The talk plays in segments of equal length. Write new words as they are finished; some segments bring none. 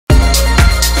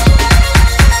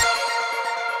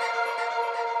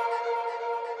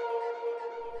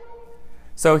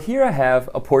So here I have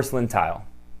a porcelain tile.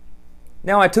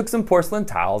 Now I took some porcelain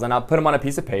tiles and I put them on a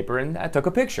piece of paper and I took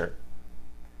a picture.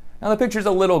 Now the picture's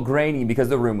a little grainy because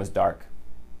the room was dark.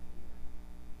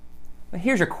 But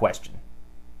here's your question.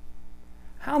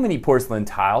 How many porcelain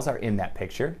tiles are in that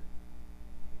picture?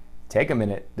 Take a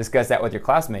minute, discuss that with your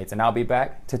classmates, and I'll be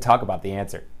back to talk about the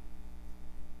answer.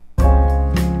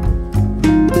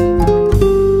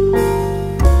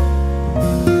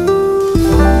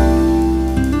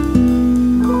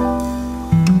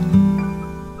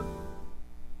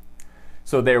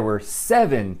 So there were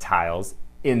 7 tiles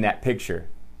in that picture.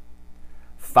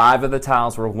 5 of the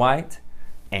tiles were white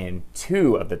and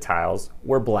 2 of the tiles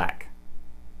were black.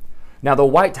 Now the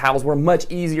white tiles were much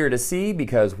easier to see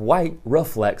because white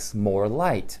reflects more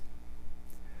light.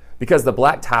 Because the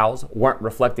black tiles weren't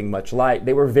reflecting much light,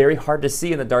 they were very hard to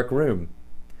see in the dark room.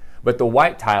 But the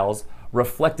white tiles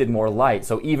reflected more light,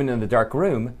 so even in the dark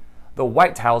room, the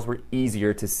white tiles were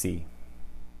easier to see.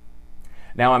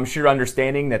 Now I'm sure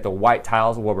understanding that the white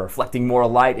tiles were reflecting more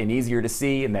light and easier to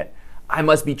see and that I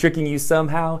must be tricking you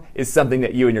somehow is something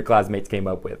that you and your classmates came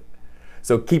up with.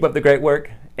 So keep up the great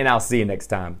work and I'll see you next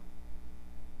time.